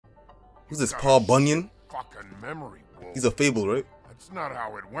Who's this, Paul Bunyan? Fucking memory, Wolf. He's a fable, right? That's not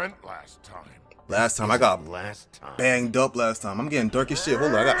how it went last time. Last time I got time. banged up last time. I'm getting dark as shit.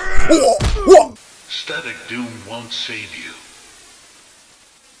 Hold on, I got. Whoa! StaticDoom won't save you.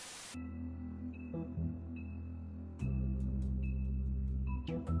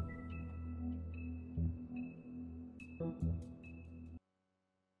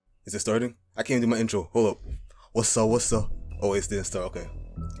 Is it starting? I can't even do my intro. Hold up. What's up? What's up? Oh, it didn't start. Okay.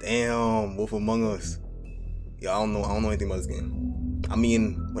 Damn, Wolf Among Us. Yeah, I don't know anything about this game. I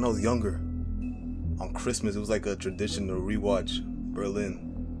mean, when I was younger, on Christmas, it was like a tradition to rewatch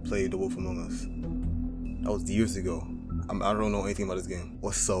Berlin play The Wolf Among Us. That was years ago. I don't know anything about this game.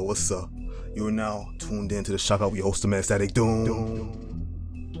 What's up? What's up? You are now tuned in to the Shock Out with your host, the man, StaticDoom.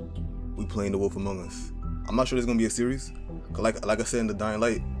 We playing The Wolf Among Us. I'm not sure there's gonna be a series. Cause like I said in the Dying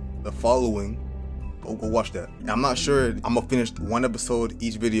Light, the following, go watch that. And I'm not sure I'm gonna finish one episode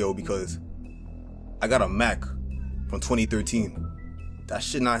each video because I got a Mac from 2013. That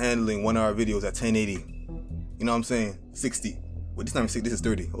shit not handling 1 hour videos at 1080. You know what I'm saying? 60. Wait, this is not even 60, this is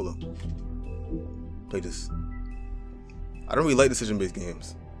 30. Hold up. Play this. I don't really like decision-based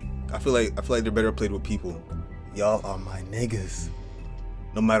games. I feel like they're better played with people. Y'all are my niggas.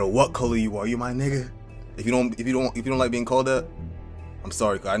 No matter what color you are, you're my nigga. If you don't like being called that, I'm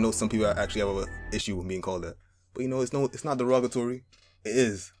sorry, cause I know some people actually have an issue with being called that. But you know, it's not derogatory. It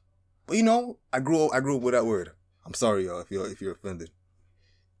is. But you know, I grew up with that word. I'm sorry, y'all, if you're offended.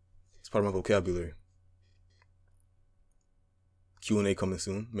 It's part of my vocabulary. Q&A coming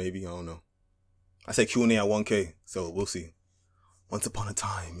soon, maybe, I don't know. I said Q&A at 1K, so we'll see. Once upon a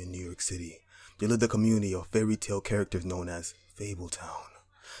time in New York City, there lived a community of fairy tale characters known as Fabletown.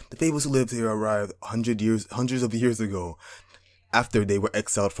 The fables who lived here arrived hundreds of years ago, after they were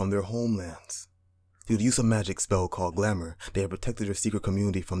exiled from their homelands. Through the use of magic spell called Glamour, they have protected their secret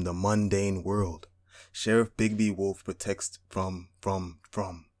community from the mundane world. Sheriff Bigby Wolf protects from.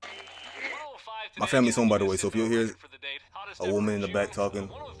 My family's home, by the way, so if you'll hear a woman in the back talking.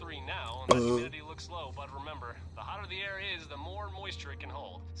 Looks low, but remember, the hotter the air is, the more moisture it can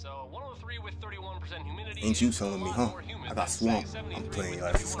hold. So 103 with 31% humidity. Ain't you telling me, huh? I got swamped. I'm playing, y'all.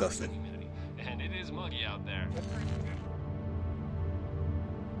 That's disgusting. And it is muggy out there.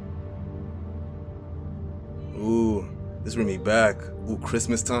 Ooh, this bring me back. Ooh,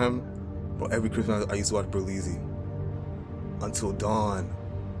 Christmas time. Bro, every Christmas I used to watch berleezy. Until Dawn.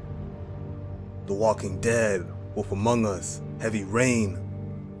 The Walking Dead. Wolf Among Us. Heavy Rain.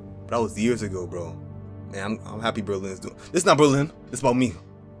 But that was years ago, bro. Man, I'm happy Berlin's doing. This is not Berlin. This is about me.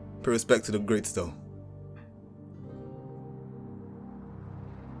 Pay respect to the greats, though.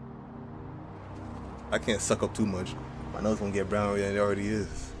 I can't suck up too much. My nose gonna get browner than it already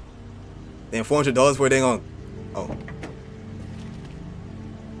is. Damn, $400 for it ain't on. Oh.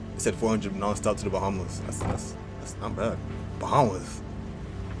 It said 400 non-stop to the Bahamas. That's not bad. Bahamas.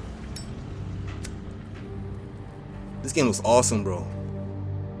 This game was awesome, bro.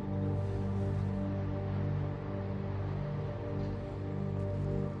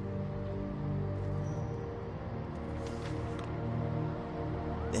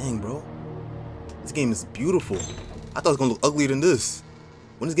 Dang, bro. This game is beautiful. I thought it was gonna look uglier than this.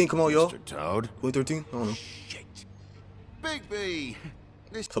 When did this game come out, y'all? Mr. Toad? 2013? I don't know. Shit. Bigby!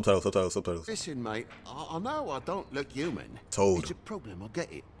 Subtitles. Listen, mate, I know I don't look human. Toad. It's a problem, I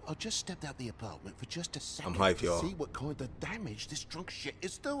get it. I just stepped out the apartment for just a second I'm hyped, to y'all. see what kind of damage this drunk shit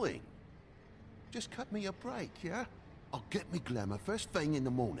is doing. Just cut me a break, yeah? I'll get me Glamour first thing in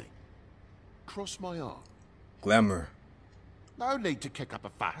the morning. Cross my heart. Glamour. No need to kick up a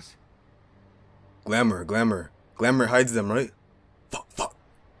fuss. Glamour hides them, right? Fuck.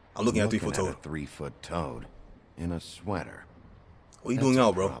 I'm looking at 3-foot Toad. A 3-foot Toad in a sweater. What are you doing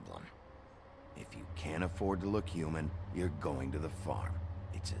now, bro? Problem. If you can't afford to look human, you're going to the farm.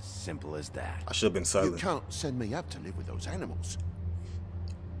 It's as simple as that. I should have been silent. You can't send me up to live with those animals.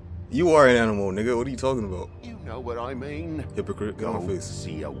 You are an animal, nigga. What are you talking about? You know what I mean. Hypocrite. Get on my face.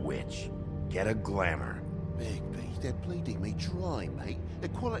 See a witch. Get a Glamour. Bigby, they're bleeding me dry, mate. The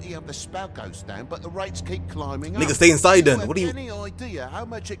quality of the spell goes down, but the rates keep climbing up. Nigga, stay inside then. What are you? Any idea how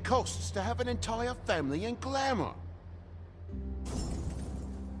much it costs to have an entire family in Glamour?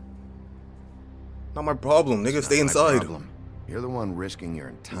 Not my problem, nigga. It's Stay not my inside. problem. You're the one risking your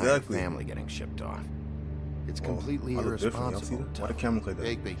entire Exactly. family getting shipped off. It's Oh, completely I look different. Y'all see irresponsible. that? Why the camera look like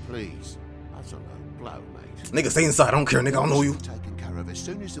that? Bigby, please. That's a low blow, mate. Nigga, stay inside. I don't care, nigga. I don't know you. Taken care of as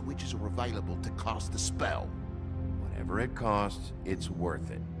soon as the witches are available to cast the spell. Whatever it costs, it's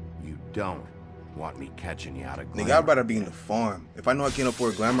worth it. You don't want me catching you out of Glamour. Nigga, I'd rather be in the farm. If I know I can't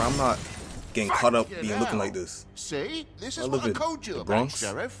afford Glamour, I'm not getting caught up being looking like this. See? This I is live what I in told you the about, Bronx.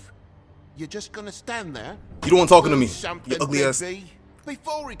 Sheriff. You're just gonna stand there? You the one talking to me. Do something, You ugly ass. Bigby,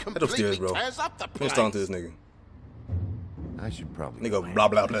 before he Head upstairs, completely bro. tears up the place. Finish talking to this nigga. I should probably Nigga, blah,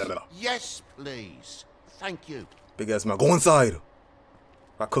 blah, blah, blah. Yes, please. Thank you. Big ass mouth. Go inside.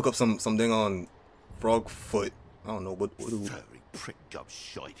 I cook up some dang on frog foot. I don't know, but Very prick job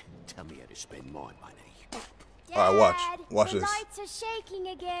shite. Tell me how to spend my money. alright, watch the this. lights are shaking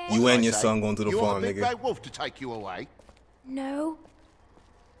again. You and I your say, son going to the you farm, want a big nigga. bad wolf to take you away? No.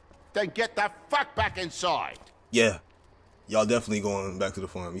 Then get the fuck back inside. Yeah. Y'all definitely going back to the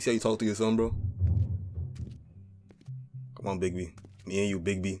farm. You say you talk to your son, bro? Come on, Big B. Me and you,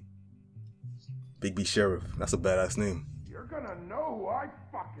 Big B. Big B Sheriff. That's a badass name. You're gonna know who I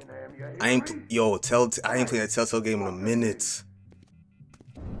fucking am, you I ain't I ain't playing that Telltale game in a minute.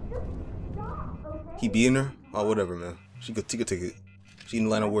 He beating her? Oh, whatever, man. She could take it. She in the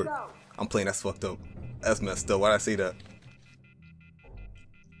line of work. I'm playing. That's fucked up. That's messed up. Why'd I say that?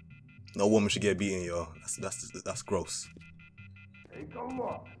 No woman should get beaten, y'all. That's gross. Take a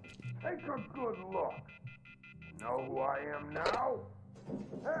look. Take a good look. Know who I am now?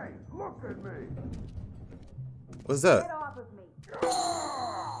 Hey, look at me. What's that? Get off of me.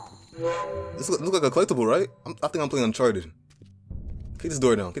 This look like a collectible, right? I think I'm playing Uncharted. Kick this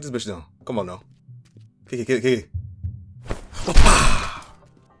door down. Kick this bitch down. Come on now. Kick it.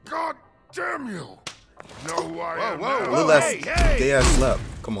 God damn you. Know who I am now? Little ass gay ass slap.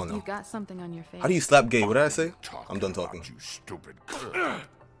 Come on You now. got something on your face. How do you slap gay? What did I say? I'm done About talking. You stupid kid.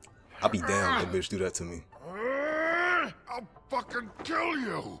 I'll be damned if that bitch do that to me. I'll fucking kill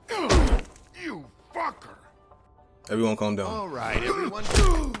you. You fucker. Everyone calm down. All right, everyone.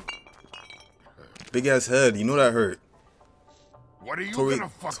 Big ass head. You know that hurt. What are you Tory gonna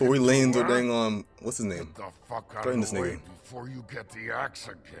fucking Lanez do, or huh? dang what's his name? Get the fuck out Threaten of this the way nigga. before you get the axe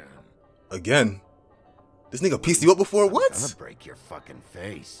again. Again? This nigga pieced you up before? I'm What? gonna break your fucking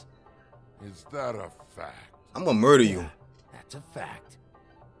face. Is that a fact? I'm gonna murder you. That's a fact.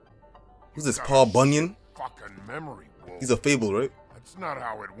 Who's this, Got Paul a Bunyan? Fucking memory, Wolf. He's a fable, right? That's not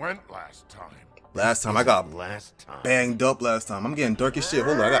how it went last time. Last time I got Last time. banged up last time. I'm getting dark as shit.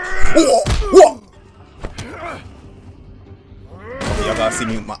 Hold on, I got. Whoa! Okay, y'all gotta see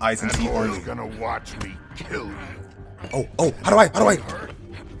me with my eyes and That teeth boy's only. gonna watch me kill you. Oh, how do I?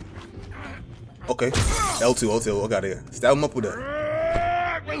 Okay, L2, I got it. Stab him up with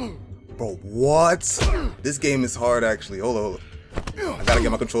that. Bro, what? This game is hard actually. Hold on. I gotta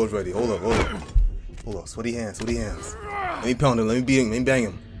get my controls ready. Hold on. Sweaty hands. Let me pound him. Let me beat him. Let me bang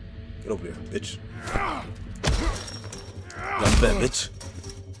him. Get over there, bitch. Get bed, bitch.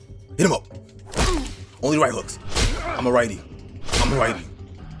 Hit him up. Only right hooks. I'm a righty.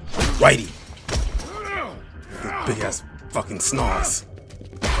 Righty. Big ass fucking snarls.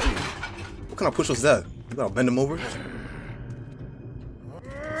 What kind of push was that? You gotta bend him over?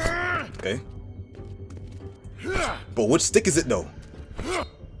 Okay. But which stick is it though?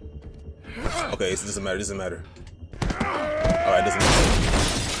 Okay, it doesn't matter. Alright, doesn't matter.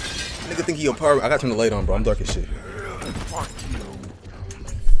 Nigga think he a power. I gotta turn the light on, bro. I'm dark as shit. Fuck you.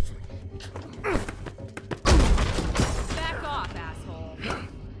 Back off, asshole.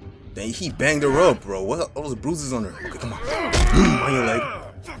 Dang, he banged her up, bro. What all those bruises on her? Okay, come on. On your leg.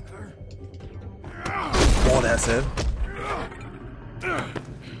 Bald ass head.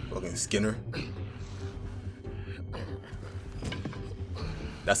 Fucking Skinner.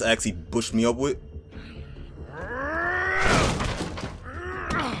 That's the axe he bushed me up with.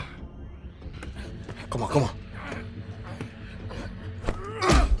 Come on.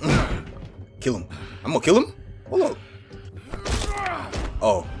 Kill him. I'm gonna kill him? Hold up.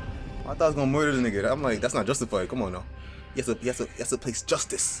 Oh. I thought I was gonna murder the nigga. I'm like, that's not justified. Come on now. He has to place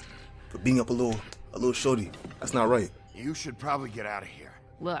justice for beating up a little shorty. That's not right. You should probably get out of here.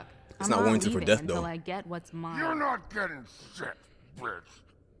 Look, It's I'm not warranted for leaving death, until though. I get what's mine. You're not getting shit, bitch.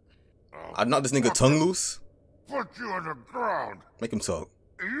 I knocked this nigga tongue loose. Put you on the ground. Make him talk.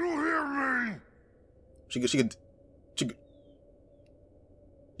 You hear me? She could.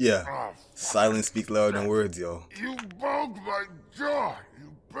 Yeah. Oh, Silence speaks louder than words, yo. you bugged my jaw,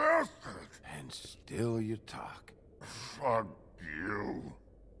 you bastard. And still you talk. Fuck you.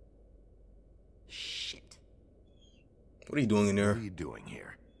 Shit. What are you doing in What there? are you doing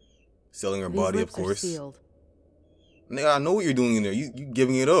here? Selling her These body, of lips are course. sealed. Nigga, I know what you're doing in there. You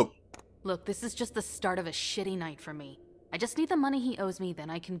giving it up. Look, this is just the start of a shitty night for me. I just need the money he owes me,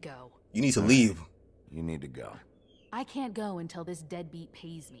 then I can go. You need to leave. You need to go. I can't go until this deadbeat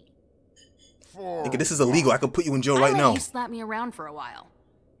pays me. Nigga, this is illegal. I could put you in jail right I let now. you slap me around for a while.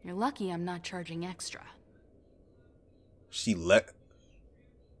 You're lucky I'm not charging extra. She let.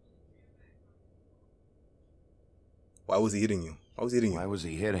 Why was he hitting you? Why was he hitting Why you? was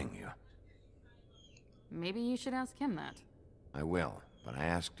he hitting you? Maybe you should ask him that. I will, but I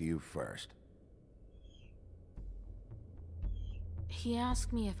asked you first. He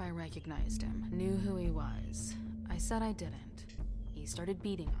asked me if I recognized him, knew who he was. I said I didn't. He started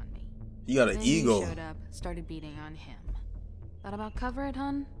beating on me. You got an Then ego. You showed up, started beating on him. That about cover it,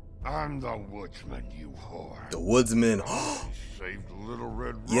 hun? I'm the woodsman, you whore. The woodsman. Saved Little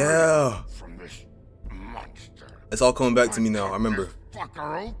Red Riding Yeah. Hood from this monster. It's all coming back to me now. I remember. This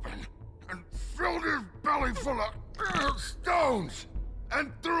fucker open and filled his belly full of stones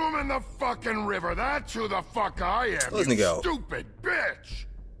and threw him in the fucking river. That's who the fuck I am, Let this you nigga out. stupid bitch.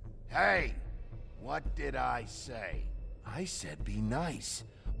 Hey, what did I say? I said be nice,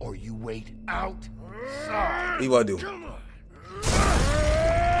 or you wait outside. What you about to do?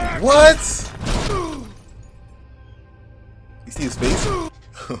 What? You see his face?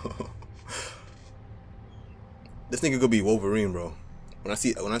 This nigga could be Wolverine, bro. When I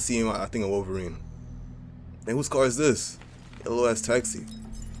see him, I think of Wolverine. Man, whose car is this? Yellow ass taxi.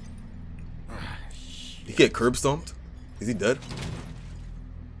 He get curb stomped? Is he dead?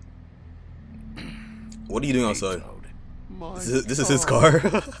 What are you doing outside? This is his car?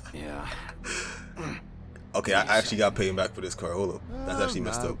 Yeah. Okay, I actually got paying back for this car. Hold up. That's actually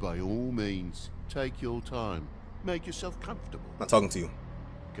messed up. By all means, take your time. Make yourself comfortable. I'm not talking to you.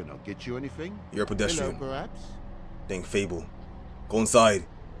 Can I get you anything? You're a pedestrian. Hello, perhaps? Dang Fable. Go inside.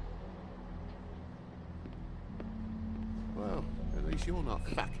 Well, at least you're not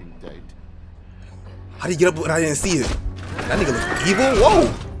fucking dead. How did he get up when I didn't see it? That nigga look evil? Whoa!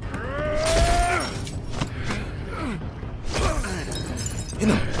 Hit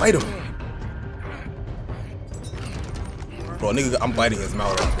him, bite him. Bro, nigga, I'm biting his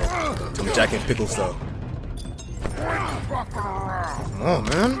mouth off, bro. Some Jack and Pickle style. Come on,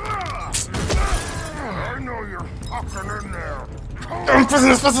 man. I know you're fucking in there. I'm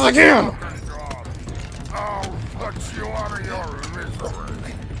prison as fast as I can! I'll put you out of your misery.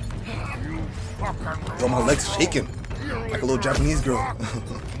 You fucking Bro, my legs shaking. Like a little Japanese girl.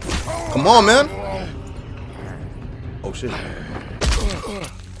 Come on, man. Oh, shit.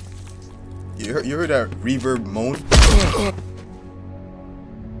 You heard that reverb moan?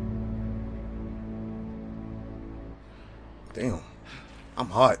 Damn. I'm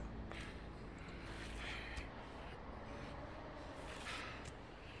hot.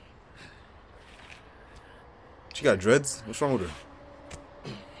 She got dreads? What's wrong with her?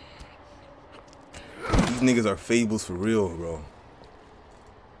 These niggas are fables for real, bro.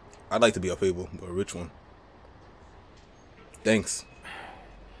 I'd like to be a fable, but a rich one. Thanks.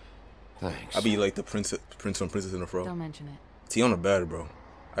 Thanks. I'd be like the prince from Princess and the Frog. Don't mention it. Tiana bad, bro.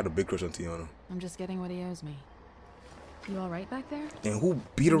 I had a big crush on Tiana. I'm just getting what he owes me. You alright back there? Damn, who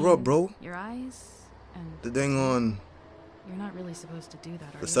beat her up, bro? Your eyes and The dang on you're not really supposed to do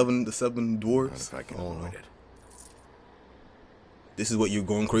that, are the you? seven Not dwarves. if I can Oh, no. avoid it. This is what you're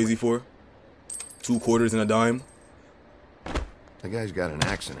going crazy for? 2 quarters and a dime? The guy's got an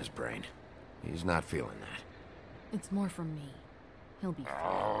axe in his brain. He's not feeling that. It's more from me. He'll be fine.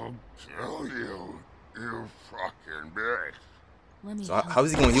 I'll kill you, you fucking bitch. Let me So help how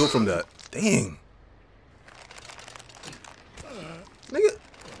is he gonna heal from that? Dang. Nigga,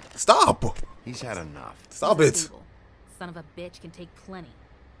 stop. He's had enough. Stop He's a it. fable. Son of a bitch can take plenty.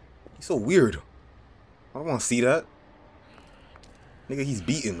 He's so weird. I don't want to see that. Nigga, he's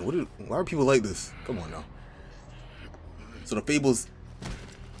beaten. Why are people like this? Come on now. So the fables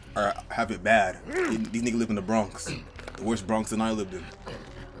have it bad. These niggas live in the Bronx. The worst Bronx than I lived in.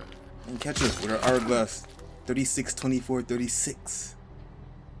 And catch us with our hourglass. 36, 24, 36.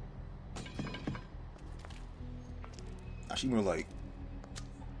 Actually, more like.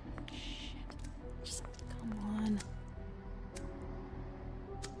 Just come on.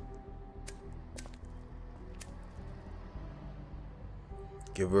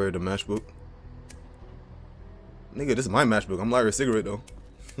 Give her the matchbook. Nigga, this is my matchbook. I'm lighting a cigarette though.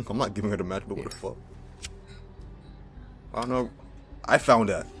 I'm not giving her the matchbook. What the fuck? I don't know. I found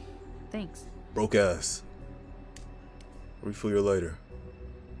that. Thanks. Broke ass. Refill your lighter.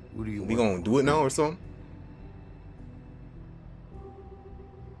 Who do you We work gonna for? do it now or something?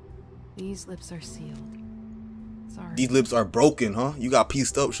 These lips are sealed. Sorry. These lips are broken, huh? You got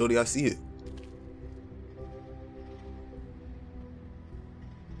pieced up, shorty. I see it.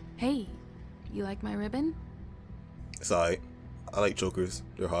 Hey, you like my ribbon? It's alright. I like chokers.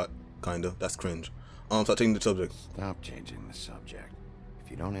 They're hot. Kinda. That's cringe. Start changing the subject. Stop changing the subject.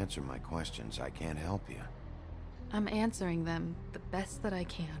 If you don't answer my questions, I can't help you. I'm answering them the best that I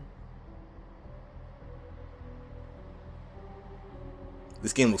can.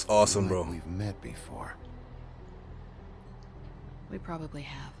 This game looks awesome, Like bro. We've met before. We probably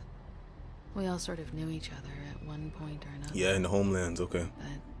have. We all sort of knew each other at one point or another. Yeah, in the homelands, okay.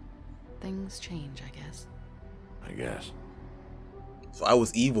 But things change, I guess. I guess. So I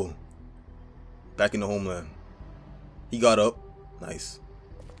was evil. Back in the homeland. He got up. Nice.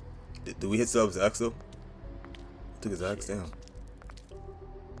 Did we hit subs X though? Took his axe down.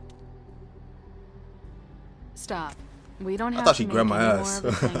 Stop. We don't have thought to she make grabbed my any ass.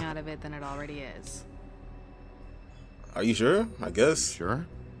 more of a thing out of it than it already is. Are you sure? I guess. Sure?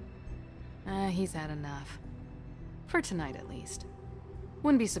 He's had enough. For tonight, at least.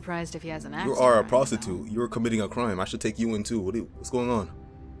 Wouldn't be surprised if he has an axe. You are a prostitute. You are committing a crime. I should take you in too. What's going on?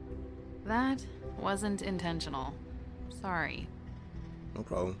 That wasn't intentional. Sorry. No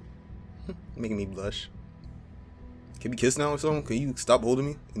problem. Making me blush. Can we kiss now or something? Can you stop holding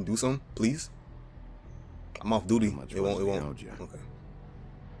me and do something, please? I'm off duty. How much It won't. was It the won't. owed you? Okay.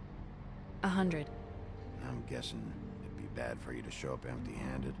 100. I'm guessing it'd be bad for you to show up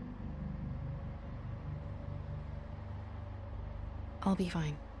empty-handed. I'll be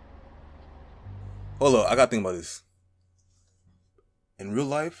fine. Hold up, I gotta think about this. In real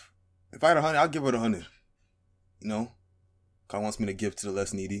life, if I had 100, I'll give her 100. You know, God wants me to give to the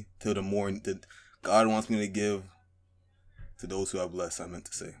less needy, to the more. God wants me to give to those who have less. I meant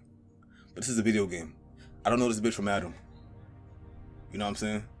to say, but this is a video game. I don't know this bitch from Adam. You know what I'm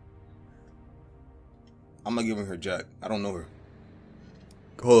saying? I'm not giving her jack. I don't know her.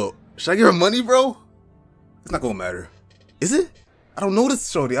 Hold up, should I give her money, bro? It's not gonna matter. Is it? I don't know this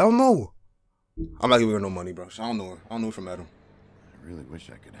shorty. I don't know. I'm not giving her no money, bro. I don't know her. I don't know her from Adam. I really wish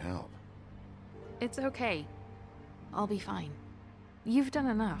I could help. It's okay. I'll be fine. You've done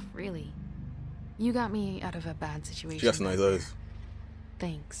enough, really. You got me out of a bad situation. She got some nice eyes.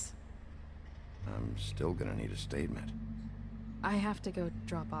 Thanks. I'm still gonna need a statement. I have to go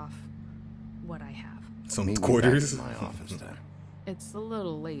drop off what I have. Some Meet me back quarters. in my office then. It's a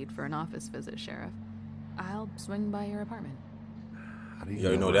little late for an office visit, Sheriff. I'll swing by your apartment. How do you You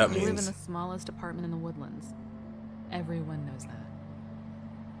already know what that You live in means. the smallest apartment in the Woodlands. Everyone knows that.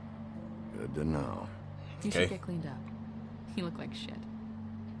 Good to know. You Okay. should get cleaned up. You look like shit.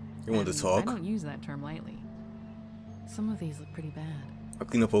 You want to And talk? I don't use that term lightly. Some of these look pretty bad. I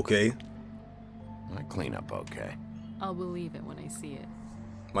clean up okay. I clean up okay. I'll believe it when I see it.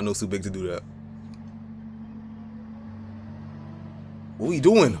 My nose too big to do that. What are you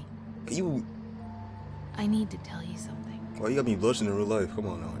doing? Can you? I need to tell you something. Why you got me blushing in real life? Come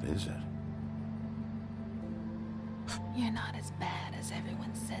on now. What is it? You're not as bad as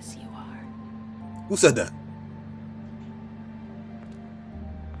everyone says you are. Who said that?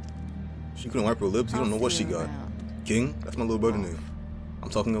 She couldn't wipe her lips. You don't know what she got. King? That's my little brother name. I'm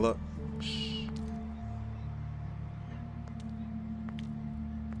talking a lot.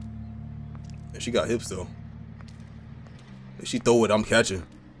 And she got hips though. If she throw it, I'm catching.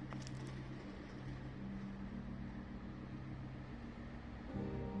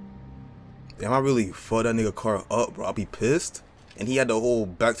 Damn, I really fucked that nigga car up, bro. I'll be pissed. And he had the whole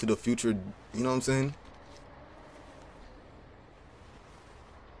Back to the Future, you know what I'm saying?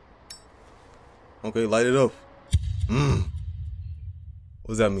 Okay, light it up. What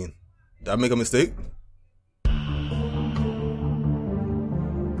does that mean? Did I make a mistake?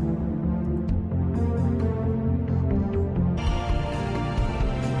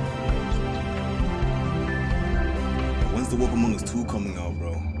 When's The Wolf Among Us 2 coming out,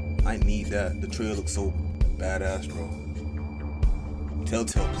 bro? I need that. The trailer looks so badass, bro.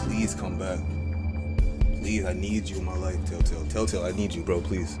 Telltale, please come back. Please, I need you in my life, Telltale. Telltale, I need you, bro,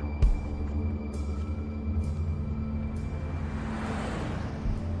 please.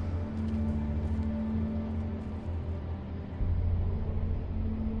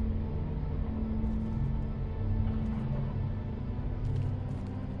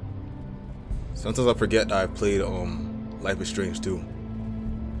 Sometimes I forget that I played Life is Strange 2.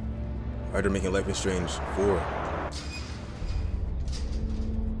 They're making Life is Strange 4.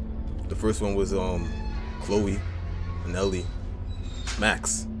 The first one was Chloe and Ellie.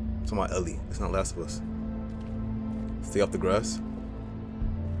 Max. I'm talking about Ellie. It's not Last of Us. Stay off the grass.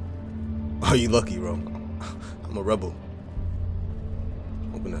 Oh, you lucky, bro. I'm a rebel.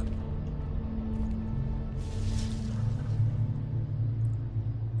 Open that.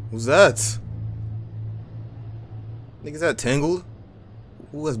 Who's that? Niggas that Tangled?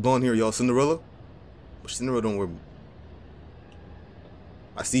 Who has blonde hair, y'all? Cinderella? But Cinderella don't wear...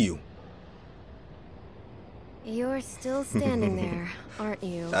 I see you. You're still standing there, aren't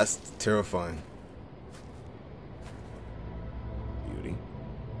you? That's terrifying. Beauty.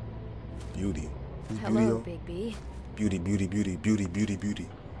 Beauty. Who's Beauty, Hello, yo? Big B. Beauty, beauty, beauty, beauty, beauty, beauty.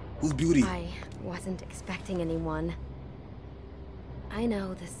 Who's Beauty? I wasn't expecting anyone. I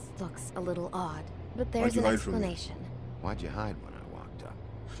know this looks a little odd, but Why'd there's you an hide from me? explanation. Why'd you hide when I walked up?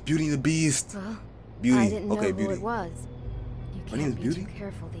 Beauty and the Beast. Well, Beauty. I didn't know Okay, who Beauty. it was. You My name is can't be Beauty? too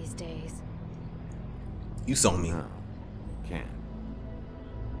careful these days. You saw me. No, can't.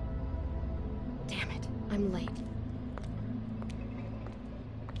 Damn it, I'm late.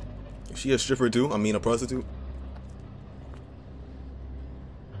 Is she a stripper too? I mean, a prostitute?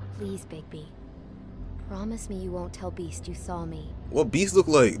 Please, Bigby. Promise me you won't tell Beast you saw me. What Beast look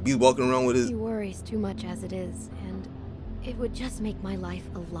like? Beast walking around with his... He worries too much as it is, and it would just make my life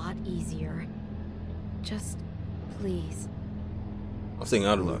a lot easier. Just, please. I'm staying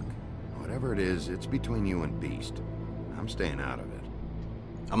out of Look, it. whatever it is, it's between you and Beast. I'm staying out of it.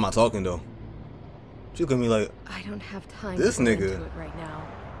 I'm not talking though. She look at me like, I don't have time This to go nigga. into it right now.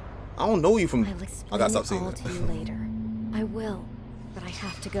 I don't know you from... I'll I explain gotta stop it saying all that. to you later. I will, but I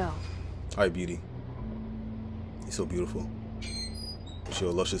have to go. Alright, Beauty. You're so beautiful. She a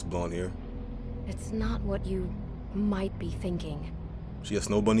luscious blonde hair. It's not what you might be thinking. She a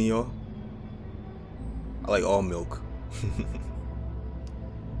snow bunny, y'all? I like all milk.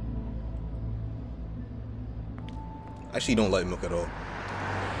 Actually don't like milk at all.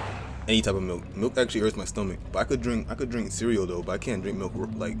 Any type of milk. Milk actually hurts my stomach. But I could drink cereal though, but I can't drink milk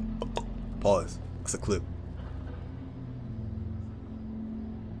like pause. That's a clip.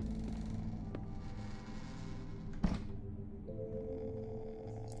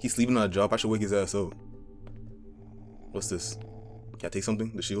 He's sleeping on a job. I should wake his ass up. What's this? Can I take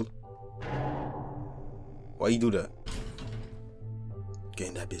something? The shield? Why you do that? Get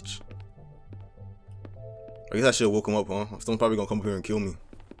in that bitch. I guess I should have woke him up, huh? Someone's probably gonna come up here and kill me.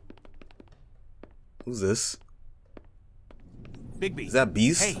 Who's this? Bigby. Is that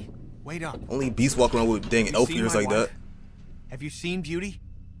Beast? Hey, wait up. Only Beast walking around with dang Have you elf seen ears my like wife? that. Have you seen Beauty?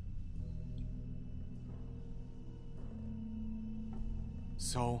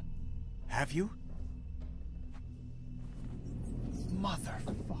 So, have you?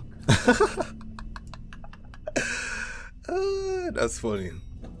 Motherfucker. That's funny.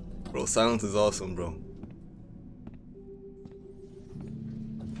 Bro, silence is awesome, bro.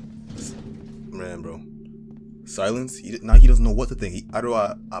 Man, bro. Silence? Now he doesn't know what to think. Either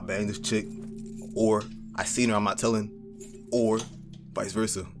I bang this chick, or I seen her, I'm not telling, or vice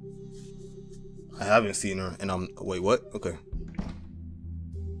versa. I haven't seen her, and I'm... Wait, what? Okay.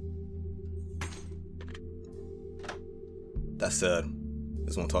 That's sad.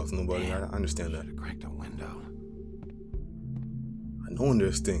 Just won't talk to nobody. I understand that. Should've cracked a window. I know when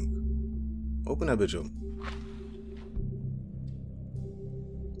there's stink. Open that bitch up.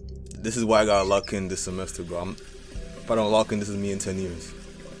 This is why I gotta lock in this semester, bro. If I don't lock in, this is me in 10 years.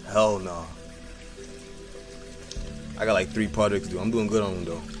 Hell no. I got like 3 projects to do. I'm doing good on them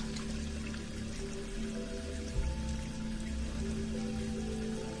though.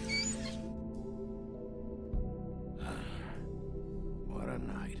 What a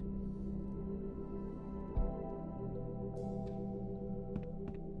night.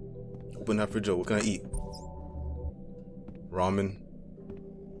 Open that fridge up. What can I eat? Ramen.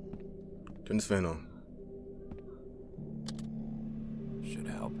 Turn this fan on. Should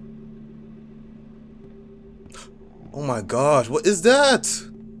help. Oh my gosh, what is that?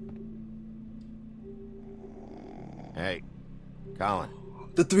 Hey, Colin.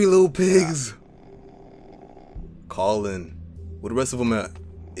 The 3 little pigs. Colin. Where the rest of them at?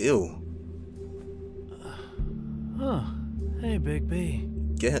 Ew. Oh, hey, Big B.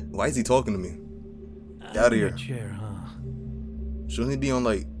 Why is he talking to me? Get out of here. Chair, huh? Shouldn't he be on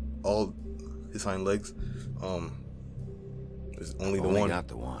like all his hind legs? There's only the one. Got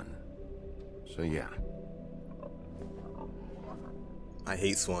the one. So yeah. I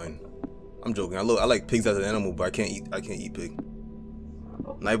hate swine. I'm joking. I like pigs as an animal, but I can't eat pig.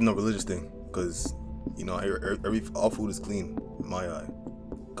 Not even a religious thing, cause you know all food is clean in my eye.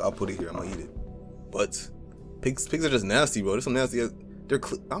 God put it here. I'm gonna eat it. But pigs are just nasty, bro. There's some nasty. I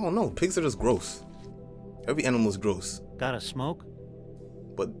don't know. Pigs are just gross. Every animal is gross. Got a smoke?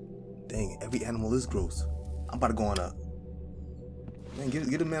 But dang, every animal is gross. I'm about to go on a man.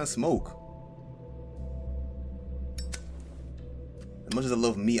 Get a man a smoke. As much as I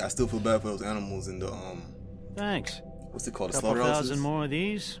love meat, I still feel bad for those animals in the Thanks. what's it called? The Couple slaughterhouses. thousand more of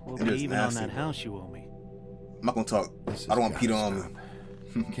these, we'll They're be just even on nasty, that bro. house you owe me. I'm not gonna talk. This I don't want has Peter gotta on me.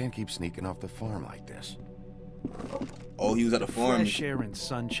 stop. Can't keep sneaking off the farm like this. Oh, he was at the farm. Fresh air and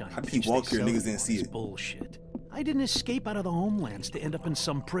sunshine. How did he which walk they here and sell niggas didn't you see is it? Bullshit. I didn't escape out of the homelands to end up in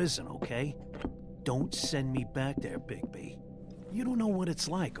some prison, okay? Don't send me back there, Bigby. You don't know what it's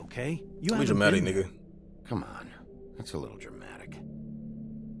like, okay? You Be haven't dramatic, been there. nigga. Come on. That's a little dramatic.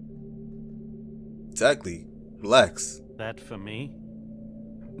 Exactly. Relax. That for me?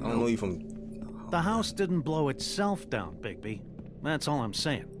 I don't know you from... The house didn't blow itself down, Bigby. That's all I'm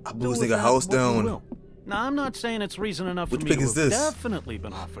saying. I blew this Do with nigga that house what you down. will. Now, I'm not saying it's reason enough for Which me pig to is have this? definitely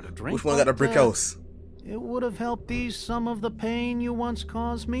been offered a drink. Which one got a brick but, house? It would have helped ease some of the pain you once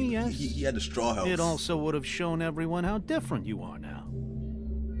caused me, yes? He had the straw house. It also would have shown everyone how different you are now.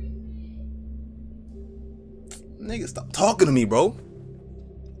 Nigga, stop talking to me, bro.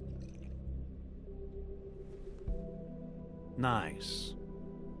 Nice.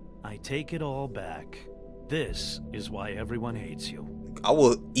 I take it all back. This is why everyone hates you. I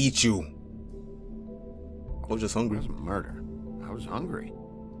will eat you. I was just It hungry. was murder. I was hungry.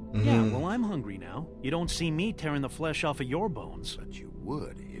 Yeah, well, I'm hungry now. You don't see me tearing the flesh off of your bones. But you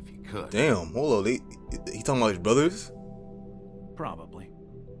would if you could. Damn, hold on. He talking about his brothers? Probably.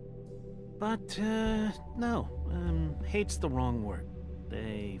 But, no. Hate's the wrong word.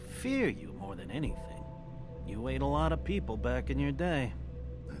 They fear you more than anything. You ate a lot of people back in your day.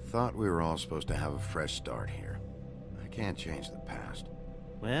 I thought we were all supposed to have a fresh start here. I can't change the past.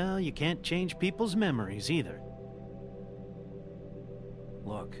 Well, you can't change people's memories either.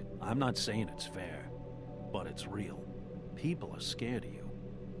 Look, I'm not saying it's fair, but it's real. People are scared of you.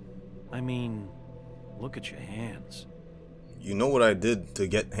 I mean, look at your hands. You know what I did to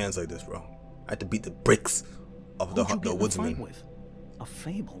get hands like this, bro? I had to beat the bricks of the Who'd you get in a woodsman. fight with? A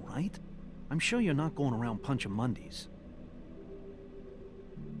fable, right? I'm sure you're not going around punching Mondays.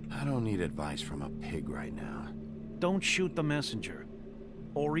 I don't need advice from a pig right now. Don't shoot the messenger.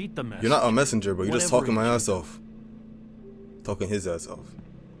 Or eat the messenger. You're not a messenger, bro. You're just Whatever talking my it ass off. Talking his ass off.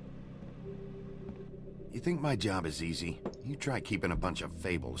 You think my job is easy? You try keeping a bunch of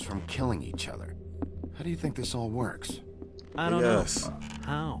fables from killing each other. How do you think this all works? I don't Yes. know.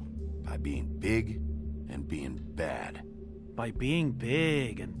 How? By being big and being bad. By being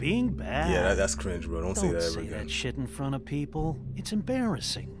big and being bad. Yeah, that's cringe, bro. Don't say that ever say again. that shit in front of people. It's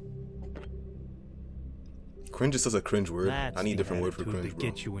embarrassing. Cringe is such a cringe word. That's I need a the different word for attitude cringe, that bro.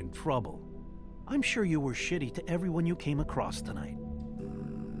 gets you in trouble. I'm sure you were shitty to everyone you came across tonight.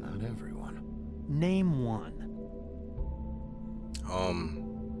 Not everyone. Name one.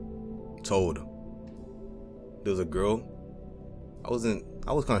 Toad. There was a girl. I was kind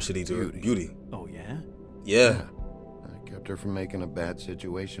of shitty to her. Beauty. Oh, yeah? Yeah. I kept her from making a bad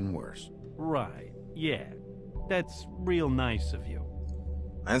situation worse. Right. Yeah. That's real nice of you.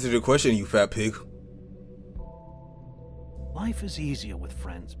 I answered your question, you fat pig. Life is easier with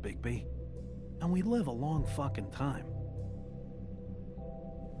friends, Bigby. And we live a long fucking time.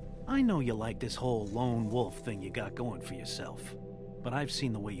 I know you like this whole lone wolf thing you got going for yourself. But I've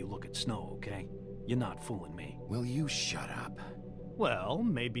seen the way you look at Snow, okay? You're not fooling me. Will you shut up? Well,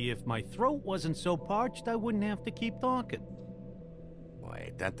 maybe if my throat wasn't so parched, I wouldn't have to keep talking.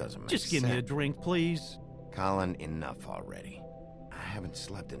 Wait, that doesn't make Just sense. give me a drink, please. Colin, enough already. I haven't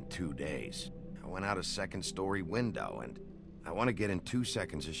slept in 2 days. I went out a second-story window, and I want to get in 2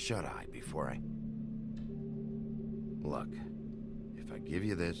 seconds of shut-eye before I... Look, if I give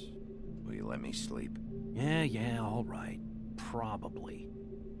you this, will you let me sleep? Yeah, all right. Probably.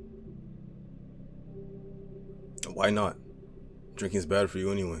 Why not? Drinking's bad for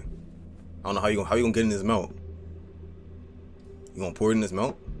you anyway. I don't know how you gonna get in his mouth. You gonna pour it in his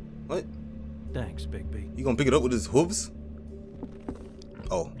mouth? What? Thanks, Bigby. You gonna pick it up with his hooves?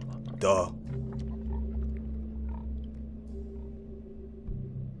 Oh, duh.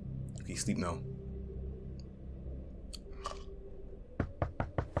 You can sleep now.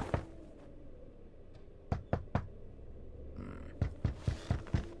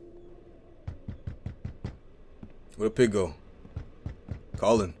 Where'd the pig go?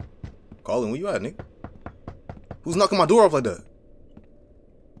 Colin, where you at, nigga? Who's knocking my door off like that?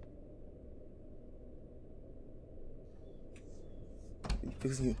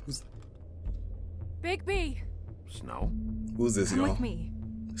 Who's Bigby, Snow? Who's this, come y'all? with me.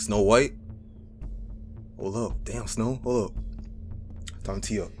 Snow White? Hold up. Damn, Snow. Hold up. Time to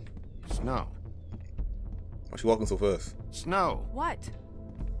tee up. Snow. Why she walking so fast? Snow! What?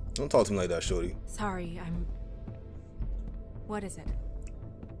 Don't talk to me like that, shorty. Sorry, I'm... What is it?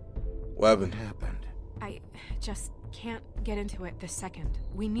 What happened? What happened? I just can't get into it this second.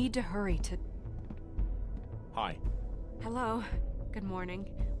 We need to hurry to... Hi. Hello. Good morning.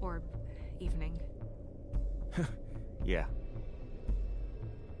 Or evening. Yeah.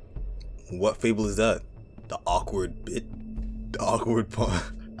 What fable is that? The awkward bit? The awkward part?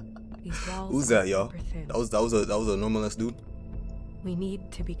 These walls Who's are that, y'all? super thin. That was a normal ass dude? We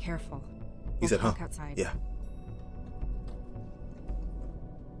need to be careful. He said, huh? We'll talk outside. Yeah.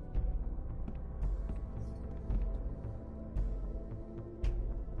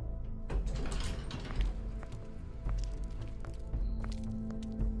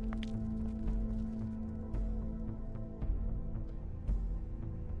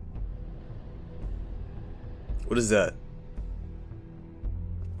 What is that?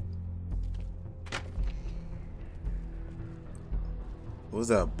 What was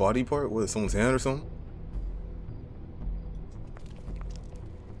that? Body part? What, someone's hand or something?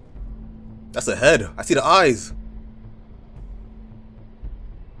 That's a head. I see the eyes.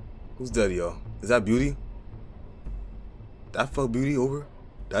 Who's dead, yo? Is that Beauty? That fuck Beauty over?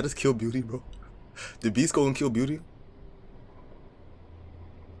 That just killed Beauty, bro. Did Beast go and kill Beauty?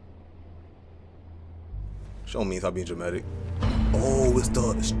 Show me, stop being dramatic. Oh, it's the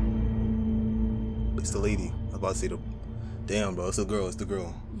lady. I was about to say the. Damn, bro, it's the girl. It's the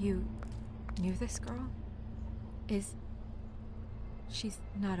girl. You knew this girl? She's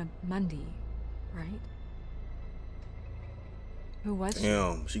not a Mundy, right? Who was she?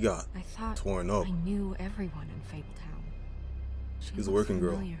 Damn, she got I thought torn up. I knew everyone in Fabletown. She was a working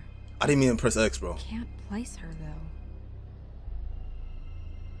girl. Familiar. I didn't mean to press X, bro. Can't place her though.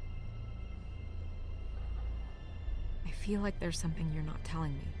 I feel like there's something you're not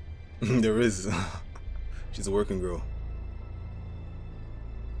telling me. There is. She's a working girl.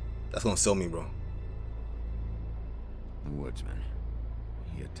 That's gonna sell me, bro. The woodsman.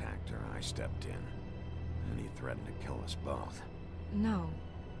 He attacked her, I stepped in. And he threatened to kill us both. No,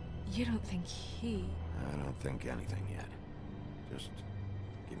 you don't think he... I don't think anything yet. Just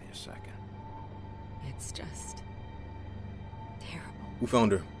give me a second. It's just... terrible. Who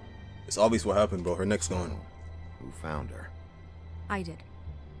found her? It's obvious what happened, bro. Her neck's gone. Who found her? I did.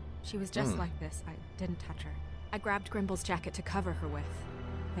 She was just like this. I didn't touch her. I grabbed Grimble's jacket to cover her with.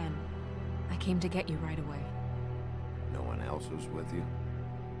 Then, I came to get you right away. No one else was with you?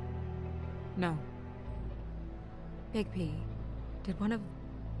 No. Big P, did one of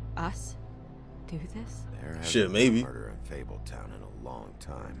us do this? There hasn't Shit, been maybe. a murder in Fabletown in a long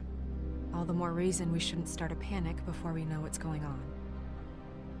time. All the more reason we shouldn't start a panic before we know what's going on.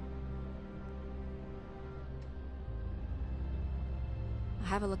 I'll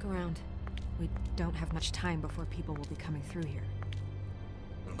have a look around. We don't have much time before people will be coming through here.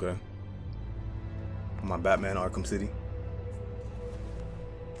 Okay. My Batman Arkham City.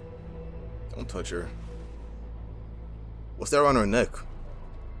 Don't touch her. What's that around her neck?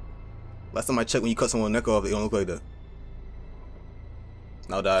 Last time I checked, when you cut someone's neck off, they don't look like that.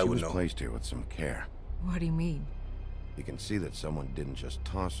 Now that I would know. She was placed here with some care. What do you mean? You can see that someone didn't just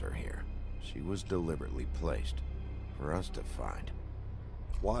toss her here. She was deliberately placed for us to find.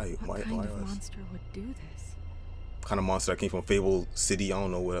 Why? What kind of us? monster would do this? What kind of monster that came from Fable City? I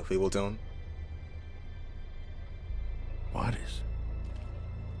don't know, what, Fabletown? What is?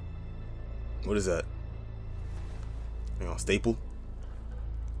 What is that? You know, staple?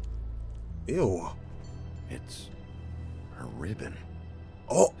 Ew. It's a ribbon.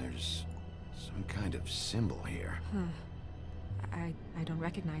 Oh! There's some kind of symbol here. Huh. I don't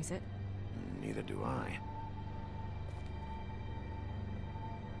recognize it. Neither do I.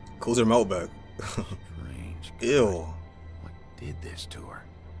 Close her mouth back. Strange. Ew. What did this to her?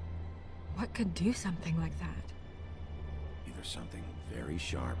 What could do something like that? Either something very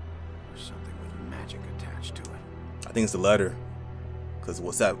sharp or something with magic attached to it. I think it's the latter. Cause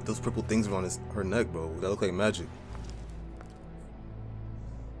what's that? Those purple things around her neck, bro. That look like magic.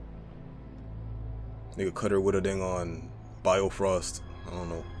 Nigga cut her with a dang on Biofrost. I don't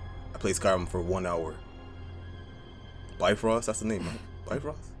know. I played Skyrim for 1 hour. Bifrost? That's the name, right?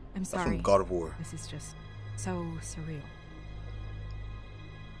 Bifrost? I'm That's sorry. from God of War. This is just so surreal.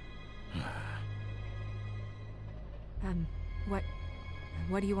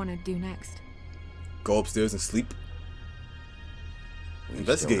 What do you want to do next? Go upstairs and sleep. We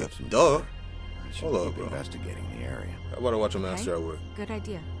Investigate. still have some Duh. time. I should Hold up, keep bro. investigating the area. How about I watch a Okay. master at work? Good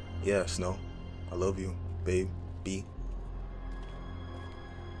idea. Yeah, Snow. I love you, babe. B.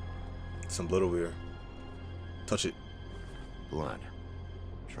 Some blood over here. Touch it. Blood.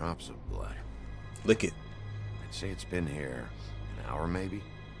 Drops of blood. Lick it. I'd say it's been here an hour maybe.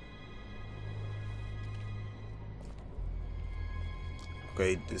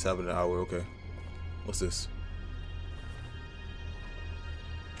 Okay, this happened in an hour, okay. What's this?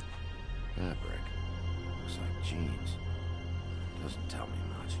 Fabric. Looks like jeans. Doesn't tell me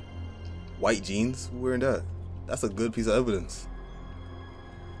much. White jeans? Who wearing that? That's a good piece of evidence.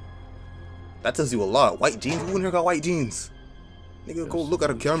 That tells you a lot. White jeans? Who in here got white jeans? Nigga, go look at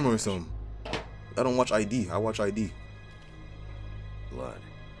a camera or something. I don't watch ID. I watch ID. Blood.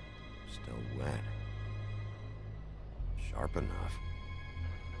 Still wet. Sharp enough.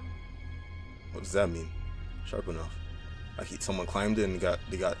 What does that mean? Sharp enough. Like someone climbed it and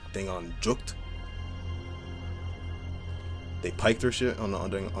they got thing on juked. They piked her shit on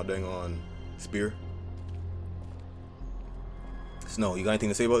on spear. Snow, you got anything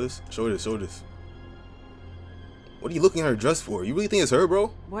to say about this? Show this. What are you looking at her dress for? You really think it's her, bro?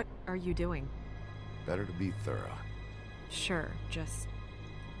 What are you doing? Better to be thorough. Sure, just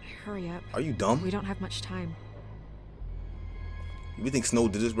hurry up. Are you dumb? We don't have much time. You really think Snow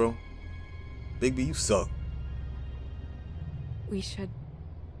did this, bro? Bigby, you suck. We should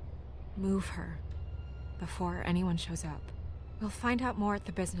move her before anyone shows up. We'll find out more at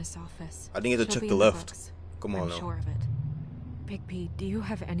the business office. I think you have to She'll check be the in left. books. Come on I'm now. sure of it. Bigby, do you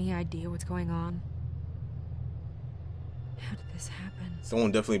have any idea what's going on? How did this happen?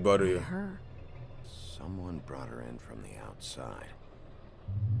 Someone definitely brought her here. Her. Someone brought her in from the outside.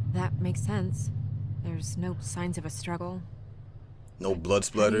 That makes sense. There's no signs of a struggle. No blood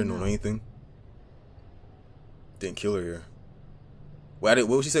splatter, you no know? anything. Didn't kill her here. What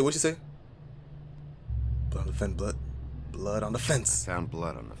would she say? What'd she say? Blood on the fence, blood on the fence. Found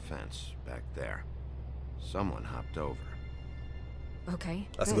blood on the fence back there. Someone hopped over. Okay.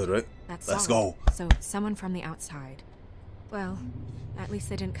 That's good, right? That's Let's solid. go. So someone from the outside. Well, at least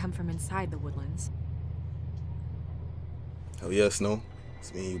they didn't come from inside the woodlands. Hell yeah, Snow.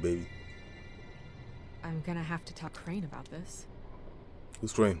 It's me and you, baby. I'm gonna have to talk Crane about this.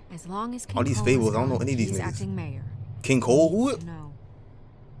 Who's Crane? As long as King All these Cole fables, is I don't know gone, any of these he's niggas. acting mayor. King Cole? Who? No.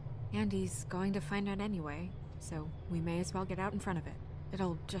 And he's going to find out anyway, so we may as well get out in front of it.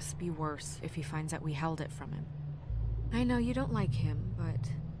 It'll just be worse if he finds out we held it from him. I know you don't like him, but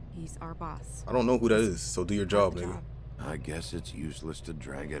he's our boss. I don't know who that is, so do your job, The nigga. job. I guess it's useless to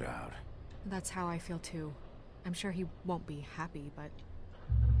drag it out. That's how I feel too. I'm sure he won't be happy, but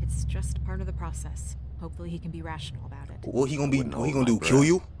it's just part of the process. Hopefully he can be rational about it. What he gonna be? Wouldn't What he hold gonna my do? Kill breath.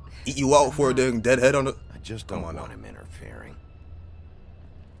 you? Eat you out for a dang dead head on the? I just Come don't on want now. him interfering.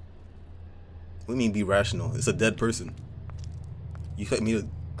 What do you mean be rational? It's a dead person. You expect me to?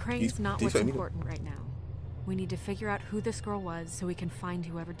 Crane's not do you what's expect me to- important right now. We need to figure out who this girl was so we can find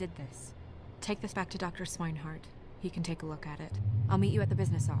whoever did this. Take this back to Dr. Swinehart. He can take a look at it. I'll meet you at the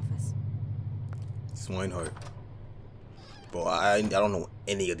business office. Swinehart. Bro, I don't know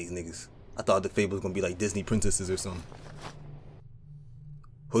any of these niggas. I thought the Fable was gonna be like Disney princesses or something.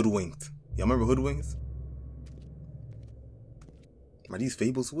 Hoodwinked. Y'all remember Hoodwinked? Are these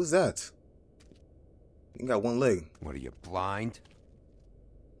Fables? Who is that? You got one leg. What are you, blind?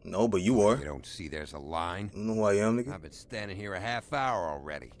 No, but you are. You don't see there's a line? You know who I am, nigga? I've been standing here a half hour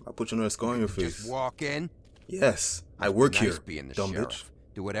already. I'll put you another scar on your face. Just walk in? Yes, I work Nice here, being the dumb sheriff. bitch.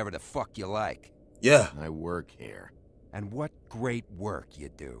 Do whatever the fuck you like. Yeah. I work here. And what great work you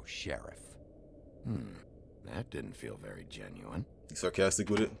do, Sheriff. That didn't feel very genuine. You sarcastic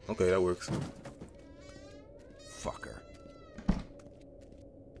with it? Okay, that works. Fucker.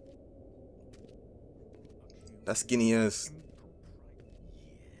 That skinny ass.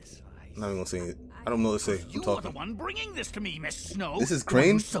 I'm not even gonna say it. I don't know what to say. I'm You are the talking. one bringing this to me, Miss Snow. This is The one who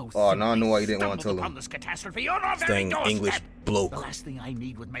Crane? so Oh, now I know why you simply didn't want to stumbled tell upon him. this catastrophe on our very Dang doorstep. English bloke. The last thing I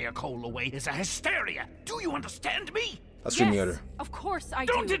need with Mayor Cole away is a hysteria. Do you understand me? Stop screaming at her. Of course I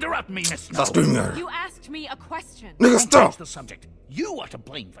Don't do. interrupt me, Miss Snow. Stop screaming at her. You asked me a question. Nigga, Don't stop! change the subject. You are to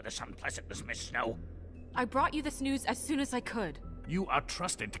blame for this unpleasantness, Miss Snow. I brought you this news as soon as I could. You are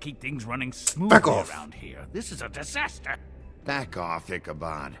trusted to keep things running smoothly Back off. around here. This is a disaster. Back off,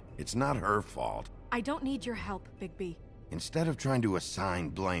 Ichabod. It's not her fault. I don't need your help, Bigby. Instead of trying to assign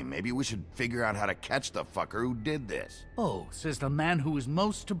blame, maybe we should figure out how to catch the fucker who did this. Oh, says the man who is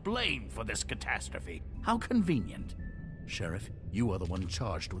most to blame for this catastrophe. How convenient. Sheriff, you are the one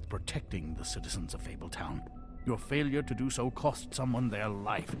charged with protecting the citizens of Fabletown. Your failure to do so cost someone their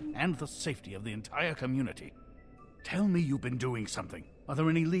life and the safety of the entire community. Tell me you've been doing something. Are there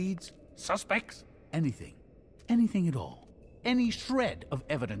any leads? Suspects? Anything. Anything at all. Any shred of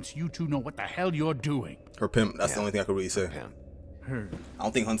evidence you two know what the hell you're doing. Her pimp. That's the only thing I could really say. Pimp. Her. I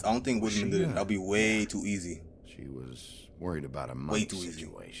don't think Woodman did it. That'll be way too easy. She was worried about a Way money too easy.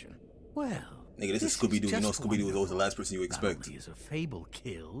 situation. Well, Nigga, this is Scooby-Doo. You know Scooby-Doo is always the last person you expect. Not only is a fable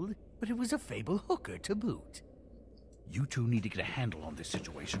killed, but it was a fable hooker to boot. You two need to get a handle on this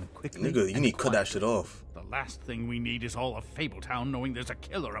situation quickly. Nigga, you and need to cut that quietly. shit off. The last thing we need is all of Fabletown knowing there's a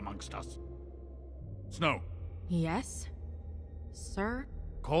killer amongst us. Snow, Yes? Sir?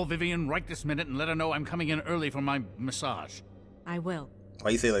 call Vivian right this minute and let her know I'm coming in early for my massage. I will.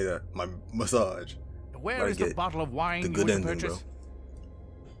 Why you say it like that? My massage. Where Gotta is the get bottle of wine the you good went to ending, purchase?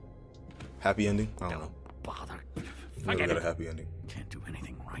 Happy ending? I don't know. Bother. Never Forget got a it. happy ending. Can't do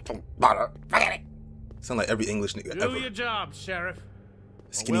anything right. Bother. Forget it. Sound like every English nigga Do ever. your job, Sheriff.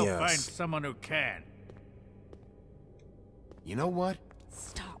 Skinny We'll find ass. someone who can. You know what?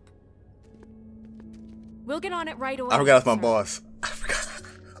 Stop. We'll get on it right away. I forgot it's my sir. boss. I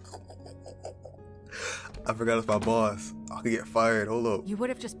forgot it's my boss. I could get fired. Hold up. You would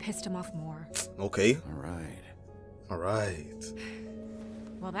have just pissed him off more. Okay. All right. Alright.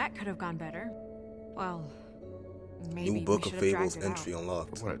 Well, that could have gone better. Well, maybe New Book we of should have Fables dragged it entry out.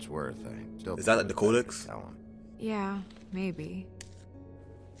 unlocked. For what it's worth, I still Is that like the codex? tell him. Yeah, maybe.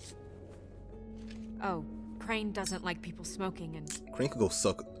 Oh, Crane doesn't like people smoking and... Crane could go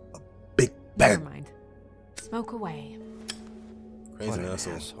suck a big Never bag. mind. Smoke away. Crane's an What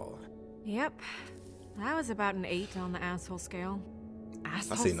asshole. Yep. That was about an 8 on the asshole scale.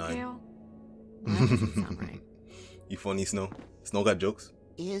 Asshole say 9. scale? Well, that doesn't sound right. You funny, Snow? Snow got jokes?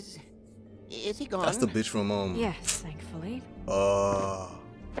 Is he gone? That's the bitch from Yes, thankfully.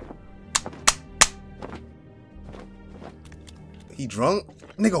 He drunk?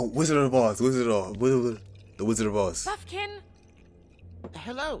 Nigga, Wizard of Oz, the Wizard of Oz. Buffkin!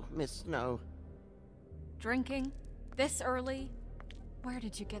 Hello, Miss Snow. Drinking? This early? Where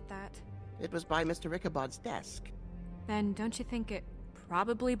did you get that? It was by Mr. Ichabod's desk. Then don't you think it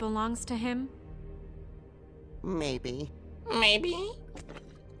probably belongs to him? Maybe.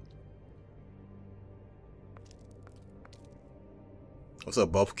 What's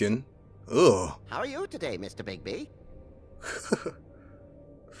up, Buffkin? Ugh. How are you today, Mr. Bigby?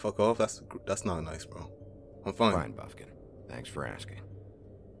 Fuck off. That's not nice, bro. I'm fine. Fine, Buffkin. Thanks for asking.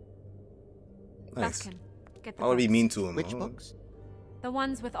 Nice. Buffkin, get the I would be books. mean to him. Which books? The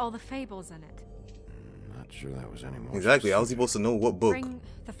ones with all the fables in it. Not sure that was any more. Exactly. How was he specific. supposed to know what book? Bring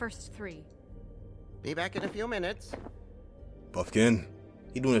the first 3. Be back in a few minutes. Buffkin.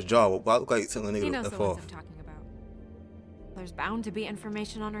 He doing his job. Why look like he's telling a He nigga knows to the F ones off? I'm talking about. There's bound to be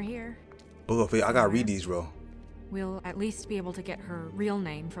information on her here. Book of Fate. I gotta read these, bro. We'll at least be able to get her real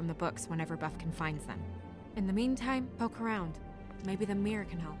name from the books whenever Buffkin finds them. In the meantime, poke around. Maybe the mirror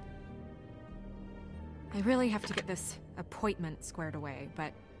can help. I really have to get this appointment squared away,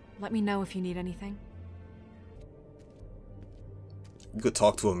 but let me know if you need anything. You could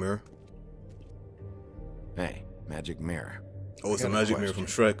talk to a mirror. Hey, magic mirror. Oh, it's I a got magic mirror from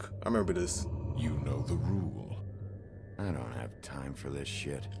question. Shrek. I remember this. You know the rule. I don't have time for this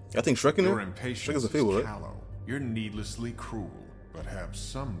shit. I think Shrek in Your there? Shrek impatience is a is fable, right? callow. You're needlessly cruel, but have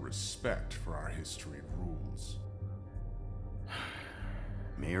some respect for our history and rules.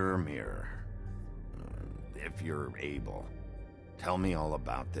 Mirror, mirror. If you're able, tell me all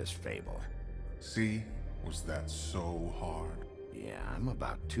about this fable. See? Was that so hard? Yeah, I'm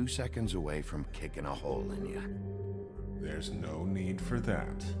about 2 seconds away from kicking a hole in you. There's no need for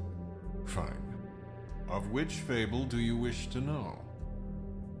that. Fine. Of which fable do you wish to know?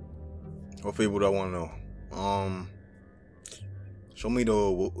 What fable do I want to know? Show me the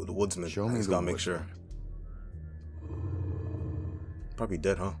woodsman. Show I me just the gotta make woodsman. sure. Probably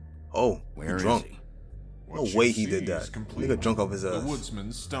dead, huh? Oh, Where he is drunk. he? No What way you he did see that. is complete. Nigga drunk off his ass. The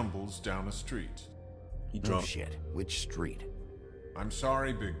woodsman stumbles down a street. He Oh drunk. shit. Which street? I'm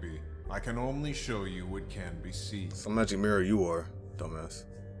sorry, Bigby. I can only show you what can be seen. Some magic mirror you are, dumbass.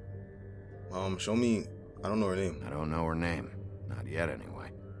 Show me. I don't know her name. I don't know her name. Not yet,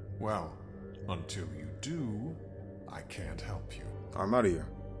 anyway. Well, until you do, I can't help you. I'm out of here.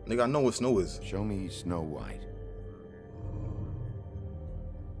 Nigga, I know what Snow is. Show me Snow White.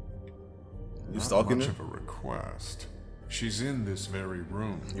 You Not stalking much her? of a request. She's in this very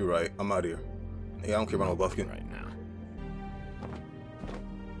room. You're right. I'm out of here. Nigga, I don't care about no Buffkin. Right now.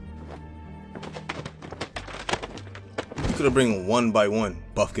 You could have bring one by one,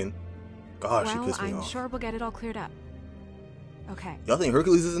 Buffkin. Gosh, she well, pissed me I'm off. sure we'll get it all cleared up. Okay, Y'all think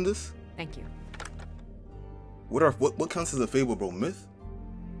Hercules is in this? thank you. What counts as a fable, bro? Myth?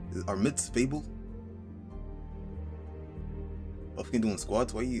 Are myths fables? Buffkin doing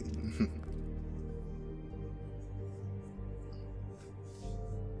squats? Why you?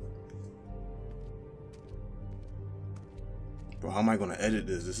 Bro, how am I gonna edit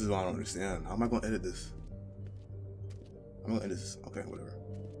this? This is what I don't understand. How am I gonna edit this? I'm gonna edit this. Okay, whatever.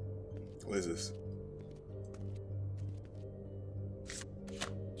 What is this?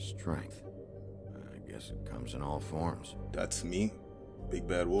 Strength. I guess it comes in all forms. That's me, Big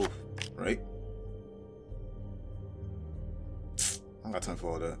Bad Wolf, right? I don't got time for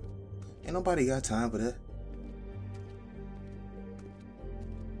all that. Ain't nobody got time for that.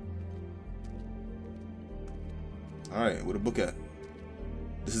 Alright, where the book at?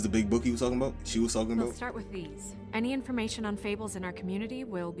 This is the big book he was talking about? She was talking We'll about? start with these. Any information on fables in our community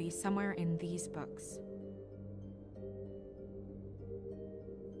will be somewhere in these books.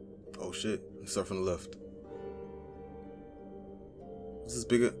 Oh shit, let's start from the left. What's this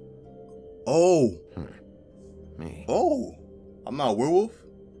bigger? Oh! Me. Oh! I'm not a werewolf?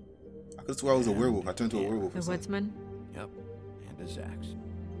 I could swear I was a werewolf. I turned into a werewolf. The or something. woodsman? Yep. And his axe.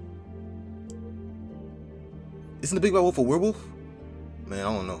 Isn't the big bad wolf a werewolf? Man, I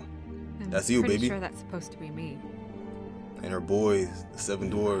don't know. I'm That's you, pretty baby. sure that's supposed to be me. And her boys, the 7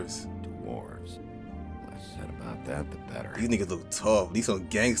 dwarves. Dwarves. Less said about that, the better. These niggas look tough. These some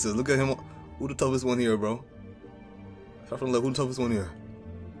gangsters. Look at him. Who the toughest one here, bro? Start from the left. Who the toughest one here?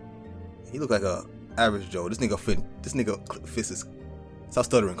 He look like a average Joe. This nigga fist is. Stop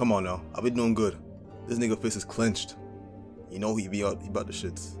stuttering. Come on now. I've been doing good. This nigga fist is clenched. You know he about the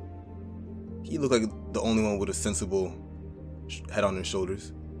shits. He look like the only one with a sensible head on his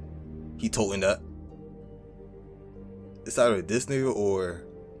shoulders. He toting that. It's either this nigga or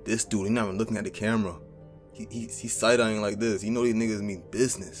this dude. He's not even looking at the camera. He's side-eyeing like this. You know these niggas mean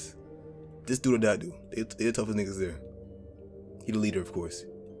business. This dude or that dude. They the toughest niggas there. He the leader, of course.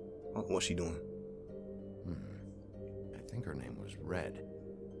 I don't know what she doing. I think her name was Red.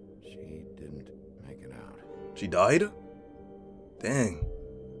 She didn't make it out. She died? Dang.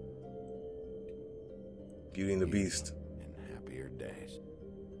 Beauty and the Beast. In happier days.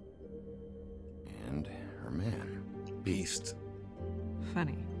 And her man. Beast.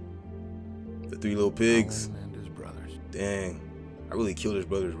 Funny. The 3 little pigs. Alan and his brothers. Dang. I really killed his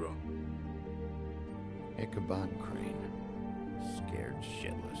brothers, bro. Ichabod Crane. Scared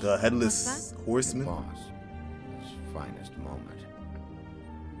shitless. The headless horseman. Boss. His finest moment.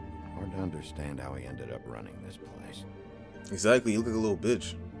 Hard to understand how he ended up running this place. Exactly. You look like a little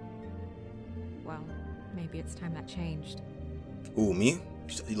bitch. Well, maybe it's time that changed. Who, me?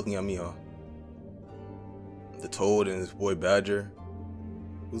 You looking at me, huh? The Toad and his boy Badger.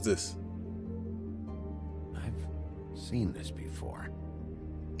 Who's this? I've seen this before.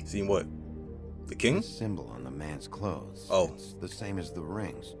 Seen what? The king? The symbol on the man's clothes. Oh. It's the same as the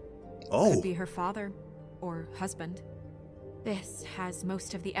rings. Oh. Could be her father or husband. This has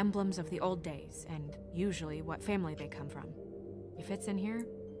most of the emblems of the old days and usually what family they come from. If it's in here,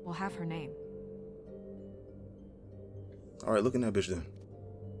 we'll have her name. Alright, look in that bitch then.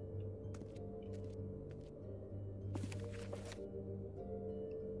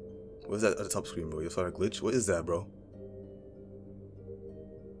 What is that at the top screen, bro? You saw a glitch? What is that, bro?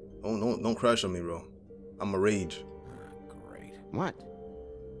 Oh, don't crash on me, bro. I'm a rage. Great. What?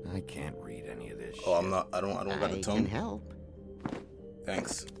 I can't read any of this. Oh, I'm not. I don't got the tongue. I can help.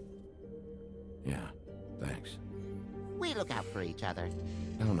 Thanks. Yeah, thanks. We look out for each other.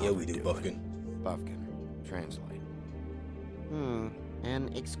 Don't Yeah, we do, overdo it. Buffkin. Buffkin. Translate. An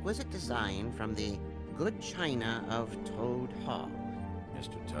exquisite design from the good china of Toad Hall.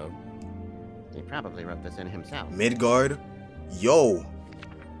 Mr. Toad? He probably wrote this in himself. Midgard? Yo!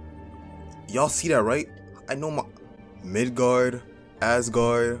 Y'all see that, right? I know my... Midgard,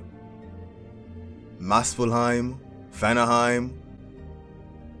 Asgard, Muspelheim, Vanaheim.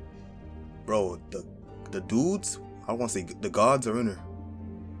 Bro, the dudes, I don't want to say the gods are in her.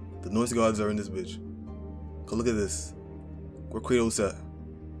 The Norse gods are in this bitch. Go look at this. Where Kratos at?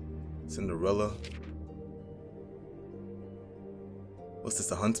 Cinderella. What's this?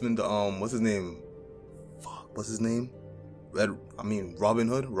 The huntsman? The what's his name? Fuck, what's his name? Robin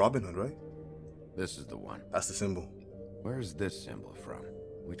Hood? Robin Hood, right? This is the one. That's the symbol. Where's this symbol from?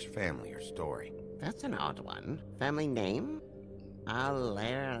 Which family or story? That's an odd one. Family name? Allerleirauh?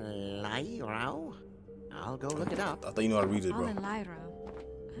 I'll go look it up. I thought you know how to read it, bro.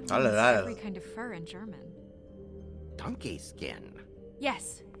 Allerleirauh. Every kind of fur in German. Donkey skin.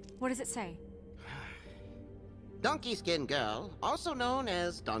 Yes. What does it say? Donkey skin girl, also known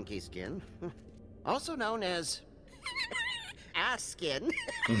as donkey skin, also known as ass skin,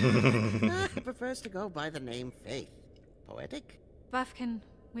 prefers to go by the name Faith. Poetic? Buffkin,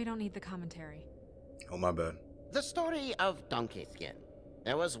 we don't need the commentary. Oh, my bad. The story of Donkey Skin.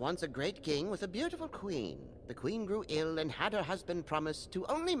 There was once a great king with a beautiful queen. The queen grew ill and had her husband promise to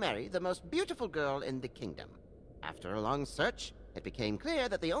only marry the most beautiful girl in the kingdom. After a long search, it became clear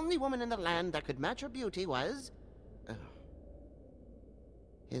that the only woman in the land that could match her beauty was...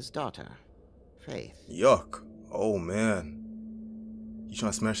 his daughter, Faith. Yuck. Oh, man. You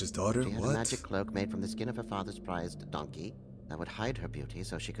trying to smash his daughter? She had What? a magic cloak made from the skin of her father's prized donkey that would hide her beauty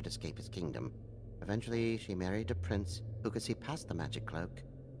so she could escape his kingdom. Eventually, she married a prince who could see past the magic cloak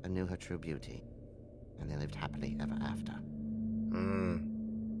and knew her true beauty. And they lived happily ever after.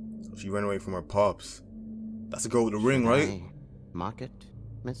 So she ran away from her pops. That's the girl with the ring, right? Mark it,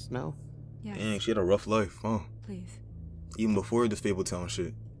 Miss Snow? Yes. Dang, she had a rough life, huh? Please. Even before this Fabletown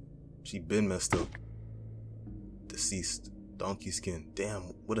shit. She been messed up. Deceased. Donkey skin.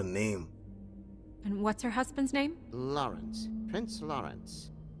 Damn, what a name. And what's her husband's name? Lawrence. Prince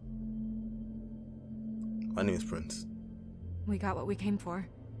Lawrence. My name is Prince. We got what we came for.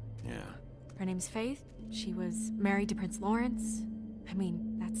 Yeah. Her name's Faith. She was married to Prince Lawrence. I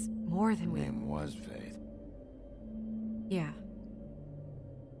mean, that's more than Her we... name was Faith. Yeah.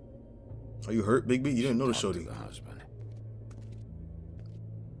 Are you hurt, Big B? You didn't know the Talk to shorty. the husband.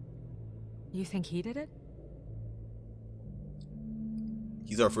 You think he did it?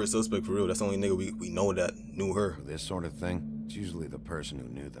 He's our first suspect for real. That's the only nigga we know that knew her. For this sort of thing, it's usually the person who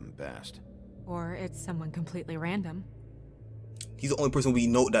knew them best. Or it's someone completely random. He's the only person we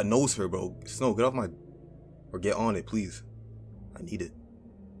know that knows her, bro. Snow, get off my... Or get on it, please. I need it.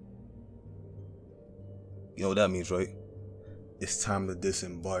 You know what that means, right? It's time to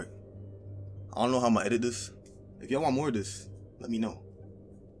disembark. I don't know how I'm gonna edit this. If y'all want more of this, let me know.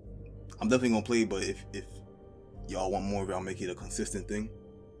 I'm definitely gonna play, but if y'all want more of it, I'll make it a consistent thing.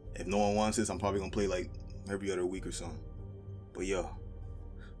 If no one wants this, I'm probably gonna play like every other week or something. But yeah,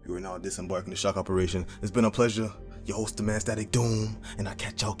 we are now disembarking the shock operation. It's been a pleasure. Your host, the man StaticDoom, and I'll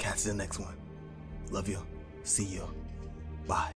catch y'all cats in the next one. Love ya. See ya. Bye.